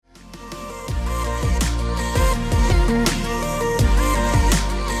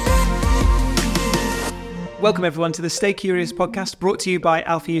Welcome everyone to the Stay Curious podcast brought to you by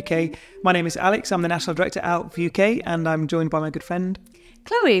Alpha UK. My name is Alex, I'm the National Director at Alpha UK and I'm joined by my good friend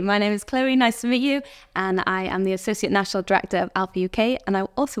Chloe. My name is Chloe, nice to meet you. And I am the Associate National Director of Alpha UK and I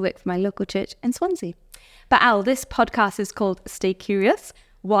also work for my local church in Swansea. But Al, this podcast is called Stay Curious.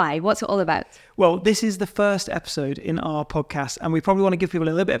 Why? What's it all about? Well, this is the first episode in our podcast and we probably want to give people a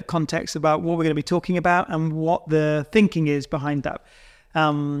little bit of context about what we're going to be talking about and what the thinking is behind that.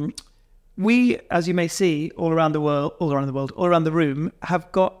 We, as you may see, all around the room,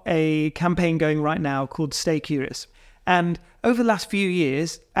 have got a campaign going right now called Stay Curious. And over the last few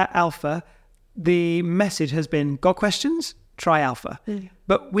years at Alpha, the message has been, got questions? Try Alpha.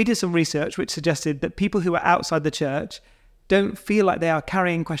 But we did some research which suggested that people who are outside the church don't feel like they are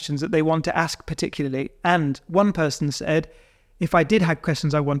carrying questions that they want to ask particularly. And one person said, if I did have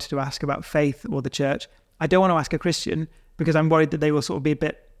questions I wanted to ask about faith or the church, I don't want to ask a Christian because I'm worried that they will sort of be a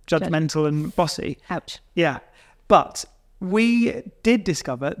bit judgmental and bossy. Ouch. Yeah. But we did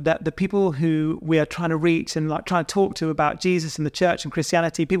discover that the people who we are trying to reach and like trying to talk to about Jesus and the church and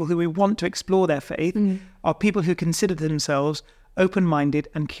Christianity, people who we want to explore their faith, are people who consider themselves open-minded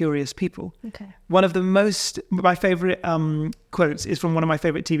and curious people. Okay. One of my favorite quotes is from one of my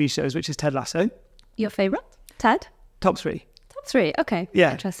favorite TV shows, which is Ted Lasso. Your favorite? Ted? Top three. Top three. Okay.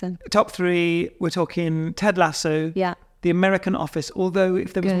 Yeah. Interesting. Top three, we're talking Ted Lasso. Yeah. The American Office, although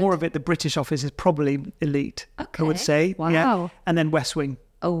if there was more of it, the British Office is probably elite, I would say. Wow. Yeah. And then West Wing.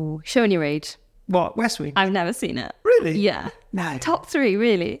 Oh, showing your age. What? West Wing? I've never seen it. Really? Yeah. No. Top three,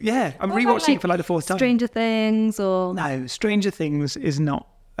 really? Yeah. I'm What about, rewatching it for like the fourth time. Stranger Things or... No, Stranger Things is not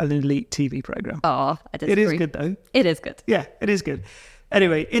an elite TV program. Oh, I disagree. It is good though. It is good. Yeah, it is good.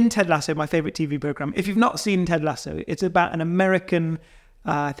 Anyway, in Ted Lasso, my favorite TV program, if you've not seen Ted Lasso, it's about an American,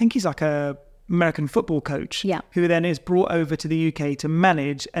 I think he's like a American football coach, who then is brought over to the UK to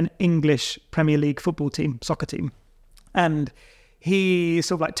manage an English Premier League football team, soccer team. And he's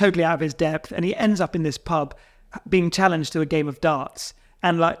sort of like totally out of his depth and he ends up in this pub being challenged to a game of darts.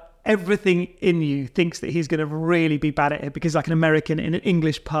 And like everything in you thinks that he's going to really be bad at it because like an American in an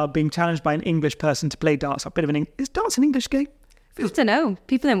English pub being challenged by an English person to play darts. Is darts an English game? I don't know.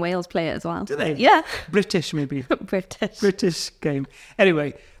 People in Wales play it as well. Do they? Yeah. British maybe. British game.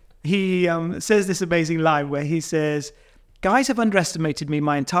 Anyway, he says this amazing line where he says, guys have underestimated me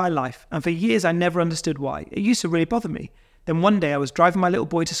my entire life, and for years I never understood why. It used to really bother me. Then one day I was driving my little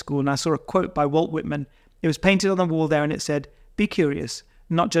boy to school and I saw a quote by Walt Whitman. It was painted on the wall there and it said, be curious,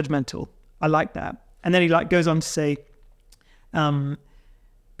 not judgmental. I like that. And then he goes on to say,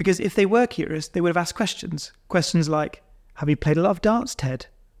 because if they were curious, they would have asked questions. Questions like, have you played a lot of darts, Ted?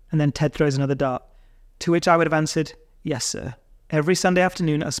 And then Ted throws another dart. To which I would have answered, yes, sir. Every Sunday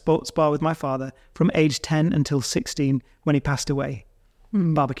afternoon at a sports bar with my father from age 10 until 16 when he passed away.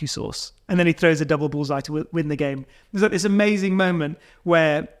 Barbecue sauce. And then he throws a double bullseye to win the game. There's like this amazing moment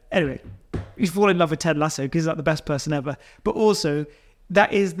where, anyway, you fall in love with Ted Lasso because he's like the best person ever. But also,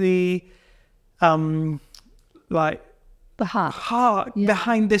 that is the, the heart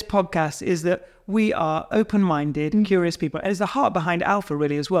behind this podcast is that we are open-minded, curious people. And it's the heart behind Alpha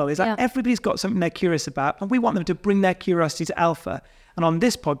really as well. It's like everybody's got something they're curious about and we want them to bring their curiosity to Alpha. And on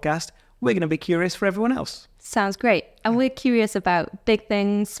this podcast, we're going to be curious for everyone else. Sounds great. And we're curious about big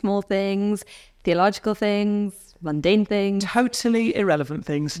things, small things, theological things, mundane things. Totally irrelevant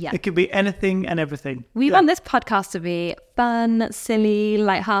things. Yeah. It could be anything and everything. We want this podcast to be fun, silly,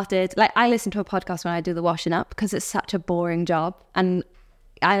 lighthearted. Like I listen to a podcast when I do the washing up because it's such a boring job. And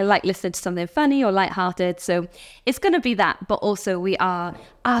I like listening to something funny or lighthearted. So it's going to be that. But also we are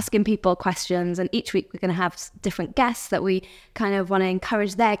asking people questions. And each week we're going to have different guests that we kind of want to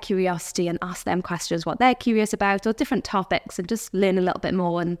encourage their curiosity and ask them questions, what they're curious about or different topics and just learn a little bit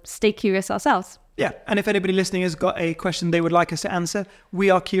more and stay curious ourselves. Yeah. And if anybody listening has got a question they would like us to answer,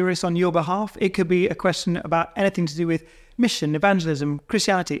 we are curious on your behalf. It could be a question about anything to do with mission, evangelism,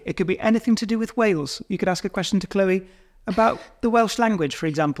 Christianity. It could be anything to do with Wales. You could ask a question to Chloe about the Welsh language, for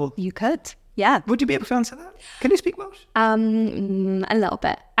example. You could, yeah. Would you be able to answer that? Can you speak Welsh? A little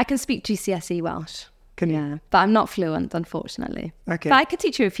bit. I can speak GCSE Welsh. Can you? Yeah, but I'm not fluent, unfortunately. Okay. But I could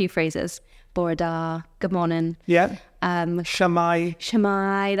teach you a few phrases. Bore da, good morning. Yeah. Shemai.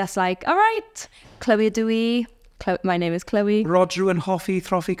 Shemai, that's like, all right. Chloe Dewey. My name is Chloe. Roger and Hoffy,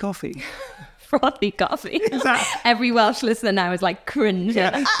 Throthy Coffee. Frothy coffee. Every Welsh listener now is like cringing.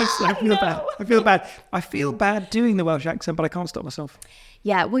 Yeah, I feel bad. I feel bad doing the Welsh accent, but I can't stop myself.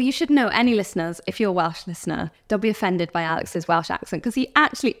 Yeah, well, you should know, any listeners, if you're a Welsh listener, don't be offended by Alex's Welsh accent, because he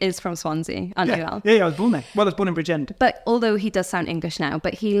actually is from Swansea, aren't you, Al? Yeah, I was born there. Well, I was born in Bridgend. But although he does sound English now,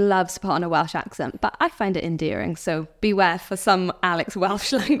 but he loves to put on a Welsh accent. But I find it endearing, so beware for some Alex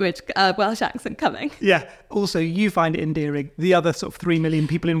Welsh accent coming. Yeah, also you find it endearing. The other sort of 3 million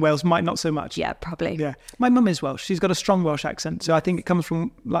people in Wales might not so much. Yeah, probably. Yeah, my mum is Welsh. She's got a strong Welsh accent, so I think it comes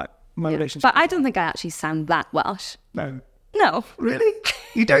from like my relationship. But I don't think I actually sound that Welsh. No. Really?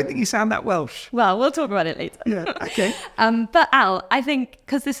 You don't think you sound that Welsh? Well, we'll talk about it later. Yeah, okay. But Al, I think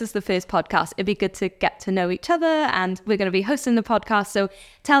because this is the first podcast, it'd be good to get to know each other, and we're going to be hosting the podcast. So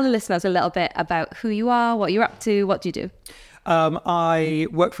tell the listeners a little bit about who you are, what you're up to, what do you do? I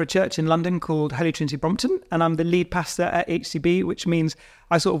work for a church in London called Holy Trinity Brompton, and I'm the lead pastor at HCB, which means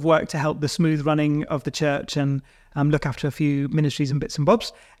I sort of work to help the smooth running of the church and look after a few ministries and bits and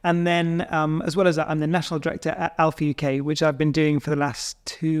bobs. And then as well as that, I'm the national director at Alpha UK, which I've been doing for the last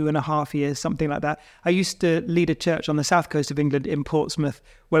 2.5 years, something like that. I used to lead a church on the south coast of England in Portsmouth,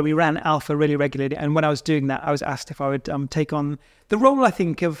 where we ran Alpha really regularly. And when I was doing that, I was asked if I would take on the role, I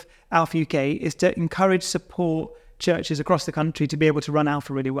think, of Alpha UK is to encourage, support churches across the country to be able to run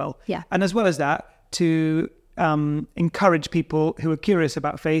Alpha really well. Yeah. And as well as that, to encourage people who are curious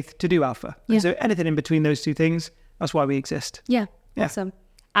about faith to do Alpha. Yeah. So anything in between those two things, that's why we exist. Yeah. Awesome.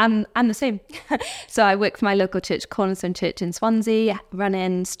 I'm the same. So I work for my local church, Cornerstone Church in Swansea,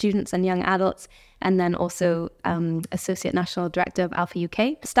 running students and young adults, and then also Associate National Director of Alpha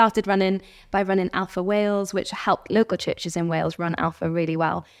UK. Started by running Alpha Wales, which helped local churches in Wales run Alpha really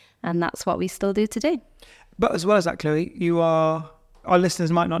well. And that's what we still do today. But as well as that, Chloe, our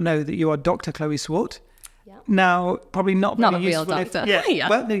listeners might not know that you are Dr. Chloe Swart. Yeah. Now, probably not very useful. Not a real doctor. Yeah.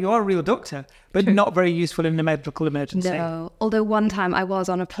 Well, no, you are a real doctor, but True. Not very useful in a medical emergency. No, although one time I was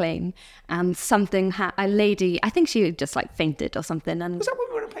on a plane and a lady, I think she just like fainted or something. And was that when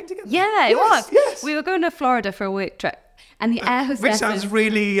we were on a plane together? Yeah, it was. Yes. We were going to Florida for a work trip. And the air hostess... Which sounds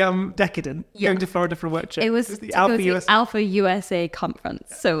really decadent, going to Florida for a work trip. It was the Alpha USA conference.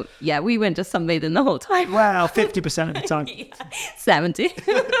 Yeah. So, yeah, we weren't just sunbathing the whole time. Well, 50% of the time. 70.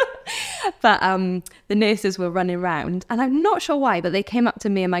 But the nurses were running around, and I'm not sure why, but they came up to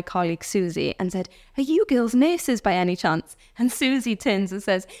me and my colleague Susie and said, "Are you girls nurses by any chance?" And Susie turns and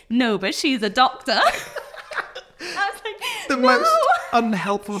says, "No, but she's a doctor." I was like, the most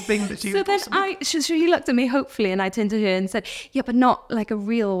unhelpful thing that you. So then she looked at me hopefully, and I turned to her and said, "Yeah, but not like a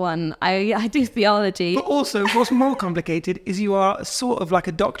real one. I do theology." But also, what's more complicated is you are sort of like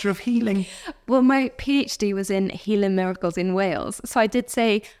a doctor of healing. Well, my PhD was in healing miracles in Wales, so I did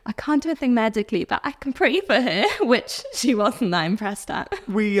say I can't do anything medically, but I can pray for her, which she wasn't that impressed at.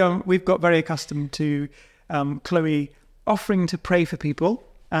 We've got very accustomed to Chloe offering to pray for people,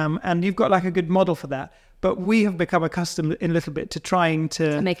 and you've got like a good model for that. But we have become accustomed in a little bit to trying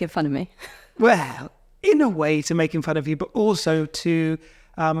to... making fun of me. Well, in a way to making fun of you, but also to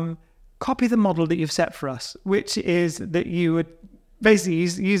copy the model that you've set for us, which is that you would basically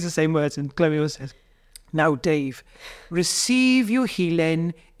use the same words. And Chloe always says, "Now, Dave, receive your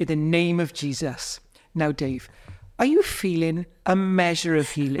healing in the name of Jesus. Now, Dave, are you feeling a measure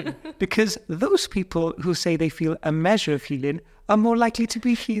of healing? Because those people who say they feel a measure of healing are more likely to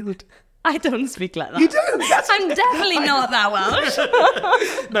be healed." I don't speak like that. You do? I'm definitely not that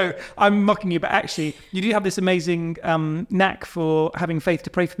Welsh. No, I'm mocking you, but actually, you do have this amazing knack for having faith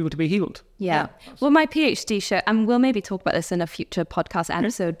to pray for people to be healed. Yeah. Well, my PhD showed, and we'll maybe talk about this in a future podcast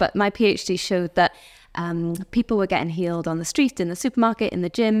episode, but my PhD showed that people were getting healed on the street, in the supermarket, in the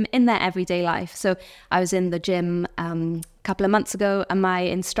gym, in their everyday life. So I was in the gym a couple of months ago, and my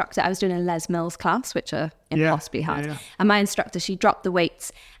instructor, I was doing a Les Mills class, which are impossibly hard. Yeah. And my instructor, she dropped the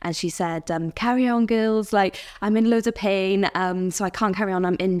weights and she said, "Carry on, girls. Like, I'm in loads of pain, so I can't carry on.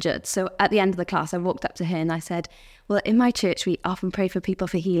 I'm injured." So at the end of the class, I walked up to her and I said, "Well, in my church, we often pray for people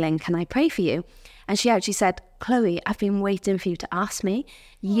for healing. Can I pray for you?" And she actually said, "Chloe, I've been waiting for you to ask me.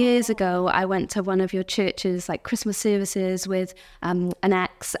 Years ago, I went to one of your church's like Christmas services with an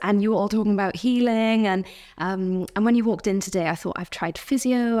ex, and you were all talking about healing. And when you walked in today, I thought, I've tried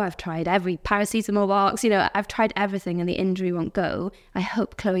physio, I've tried every paracetamol box, I've tried everything, and the injury won't go. I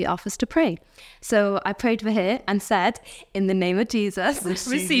hope Chloe offers to pray." So I prayed for her and said, "In the name of Jesus,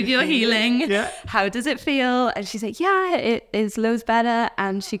 receive your healing. Yeah. How does it feel?" And she said, "Yeah, it is loads better."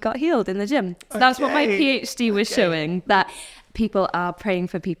 And she got healed in the gym. So that's what my PhD was showing, that people are praying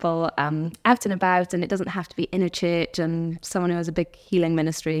for people out and about, and it doesn't have to be in a church and someone who has a big healing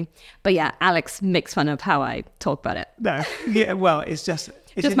ministry. But yeah, Alex makes fun of how I talk about it. No, yeah, well, it's just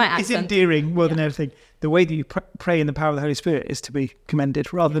my accent. It's endearing more than anything. The way that you pray in the power of the Holy Spirit is to be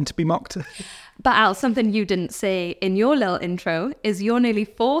commended rather than to be mocked. But Al, something you didn't say in your little intro is you're nearly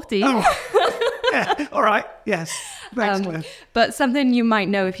 40. Oh. Yeah, all right. Yes. Thanks, Claire. But something you might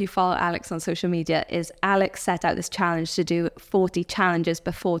know if you follow Alex on social media is Alex set out this challenge to do 40 challenges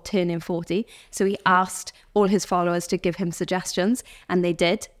before turning 40. So he asked all his followers to give him suggestions, and they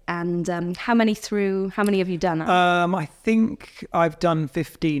did. And how many have you done? I think I've done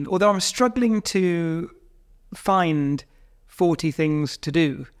 15, although I'm struggling to find 40 things to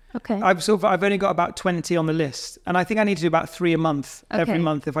do. Okay. I've only got about 20 on the list, and I think I need to do about 3 a month, every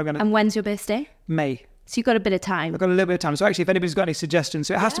month if I'm going to. And when's your birthday? May. So you've got a bit of time. I've got a little bit of time. So actually, if anybody's got any suggestions,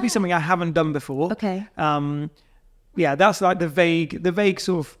 so it has to be something I haven't done before. Okay. Yeah, that's like the vague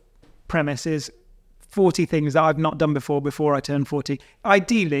sort of premise is 40 things that I've not done before I turn 40.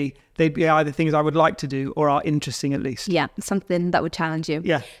 Ideally, they'd be either things I would like to do or are interesting at least. Yeah, something that would challenge you.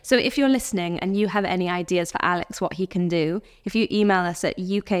 Yeah. So if you're listening and you have any ideas for Alex, what he can do, if you email us at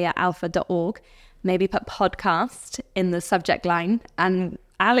uk@alpha.org, maybe put podcast in the subject line and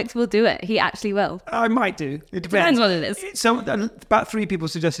Alex will do it. He actually will. I might do. It depends what it is. So about 3 people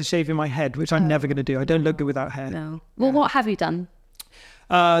suggested shaving my head, which I'm never going to do. I don't look good without hair. No. Well, what have you done?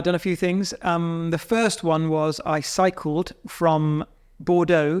 Done a few things. The first one was I cycled from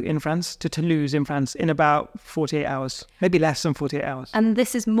Bordeaux in France to Toulouse in France in about 48 hours, maybe less than 48 hours. And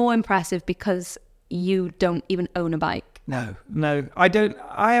this is more impressive because you don't even own a bike. No, I don't.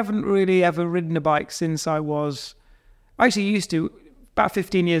 I haven't really ever ridden a bike since I actually used to. About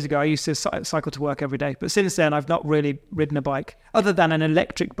 15 years ago, I used to cycle to work every day. But since then, I've not really ridden a bike other than an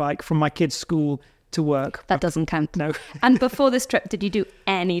electric bike from my kids' school to work. That doesn't count. No. And before this trip, did you do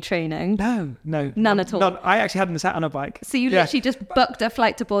any training? No. None at all? I actually hadn't sat on a bike. So you literally just booked a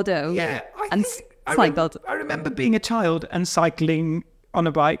flight to Bordeaux and cycled? I remember being a child and cycling on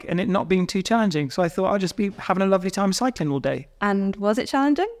a bike and it not being too challenging. So I thought I'd just be having a lovely time cycling all day. And was it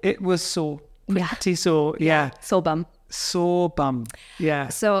challenging? It was sore. Pretty sore, yeah. Sore bum. Sore bum, yeah.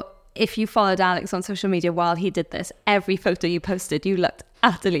 So if you followed Alex on social media while he did this, every photo you posted, you looked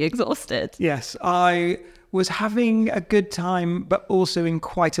utterly exhausted. Yes, I was having a good time, but also in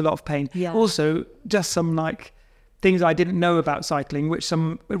quite a lot of pain. Yeah. Also, just some like things I didn't know about cycling, which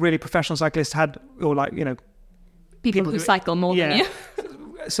some really professional cyclists had, or like, you know. People who cycle more than you.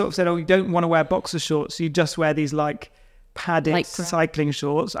 Sort of said, oh, you don't want to wear boxer shorts, you just wear these like padded cycling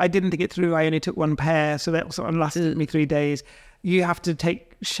shorts. I didn't think it through. I only took one pair, so that sort of lasted me 3 days. You have to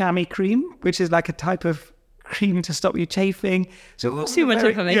take chamois cream, which is like a type of cream to stop you chafing. So too much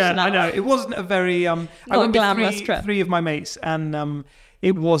information. Yeah, I know. It wasn't a very I went with three of my mates, and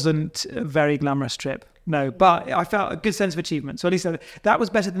it wasn't a very glamorous trip. No, but I felt a good sense of achievement. So at least that was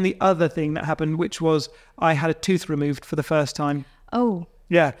better than the other thing that happened, which was I had a tooth removed for the first time. Oh.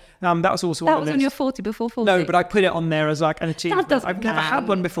 Yeah, that was also that was when you're 40 before 40. No, but I put it on there as like an achievement. I've never had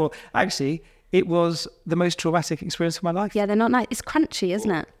one before. Actually, it was the most traumatic experience of my life. Yeah, they're not nice. It's crunchy,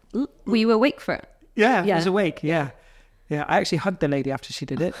 isn't it? Were you awake for it? Yeah, I was awake. Yeah. I actually hugged the lady after she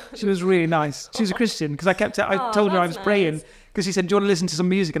did it. She was really nice. She was a Christian because I told her I was praying because she said, "Do you want to listen to some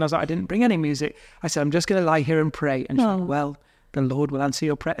music?" And I was like, "I didn't bring any music." I said, "I'm just going to lie here and pray." And she said, "Well, the Lord will answer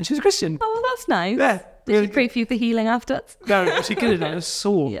your prayer." And she was a Christian. Oh, that's nice. Yeah. Did she pray for you for healing afterwards? No, she couldn't. It was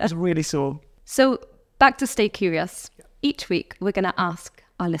sore. It was really sore. So back to Stay Curious. Each week, we're going to ask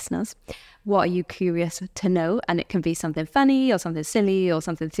our listeners, what are you curious to know? And it can be something funny or something silly or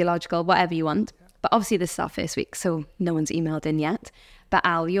something theological, whatever you want. But obviously, this is our first week, so no one's emailed in yet. But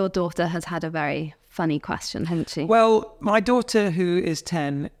Al, your daughter has had a very funny question, hasn't she? Well, my daughter, who is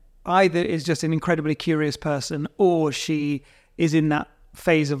 10, either is just an incredibly curious person or she is in that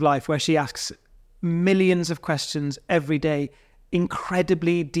phase of life where she asks millions of questions every day,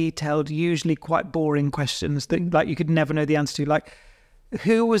 incredibly detailed, usually quite boring questions that like you could never know the answer to. Like,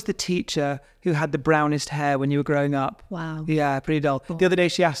 who was the teacher who had the brownest hair when you were growing up? Wow. Yeah, pretty dull. Cool. The other day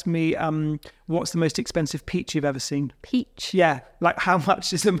she asked me, what's the most expensive peach you've ever seen? Peach? Yeah, like how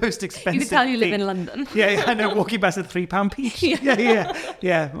much is the most expensive? You can tell you peach? live in London. Yeah, I know, walking past a £3 peach.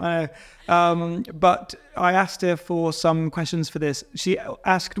 Yeah, I know. But I asked her for some questions for this. She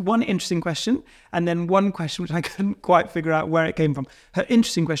asked one interesting question and then one question which I couldn't quite figure out where it came from. Her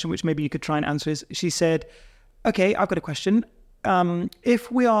interesting question, which maybe you could try and answer, is she said, okay, I've got a question.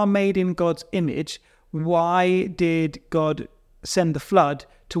 If we are made in God's image, why did God send the flood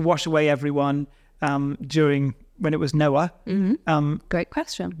to wash away everyone during when it was Noah? Mm-hmm. Great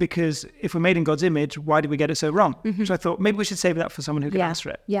question. Because if we're made in God's image, why did we get it so wrong? Mm-hmm. So I thought maybe we should save that for someone who can answer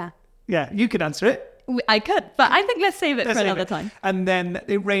it. Yeah, you could answer it. I could, but I think let's save it for another time. And then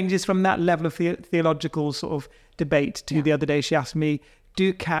it ranges from that level of theological sort of debate to the other day she asked me,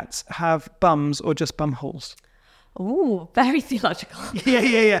 do cats have bums or just bum holes? Oh, very theological.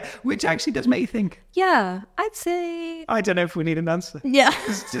 Yeah. Which actually does make you think. Yeah, I'd say... I don't know if we need an answer. Yeah.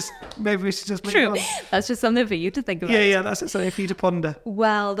 It's just, maybe we should just move True. on. That's just something for you to think about. Yeah, that's something for you to ponder.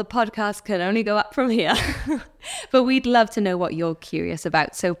 Well, the podcast can only go up from here. But we'd love to know what you're curious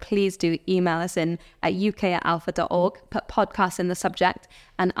about. So please do email us in at uk@alpha.org, put podcast in the subject,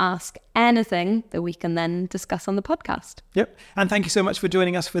 and ask anything that we can then discuss on the podcast. Yep. And thank you so much for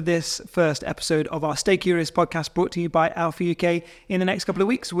joining us for this first episode of our Stay Curious podcast, brought to you by Alpha UK. In the next couple of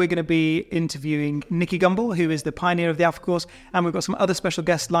weeks, we're going to be interviewing Nikki Gumbel, who is the pioneer of the Alpha course. And we've got some other special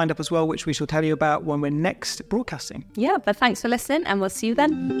guests lined up as well, which we shall tell you about when we're next broadcasting. Yeah, but thanks for listening, and we'll see you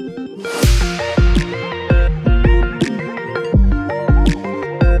then.